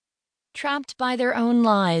Trapped by Their Own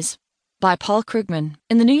Lies by Paul Krugman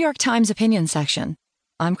in the New York Times opinion section.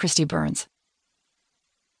 I'm Christy Burns.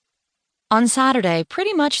 On Saturday,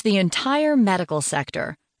 pretty much the entire medical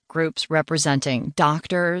sector, groups representing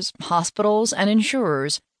doctors, hospitals, and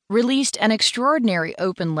insurers, released an extraordinary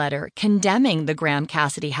open letter condemning the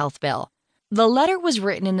Graham-Cassidy health bill. The letter was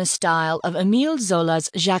written in the style of Émile Zola's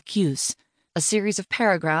J'accuse, a series of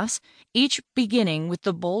paragraphs, each beginning with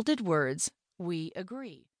the bolded words, "We agree."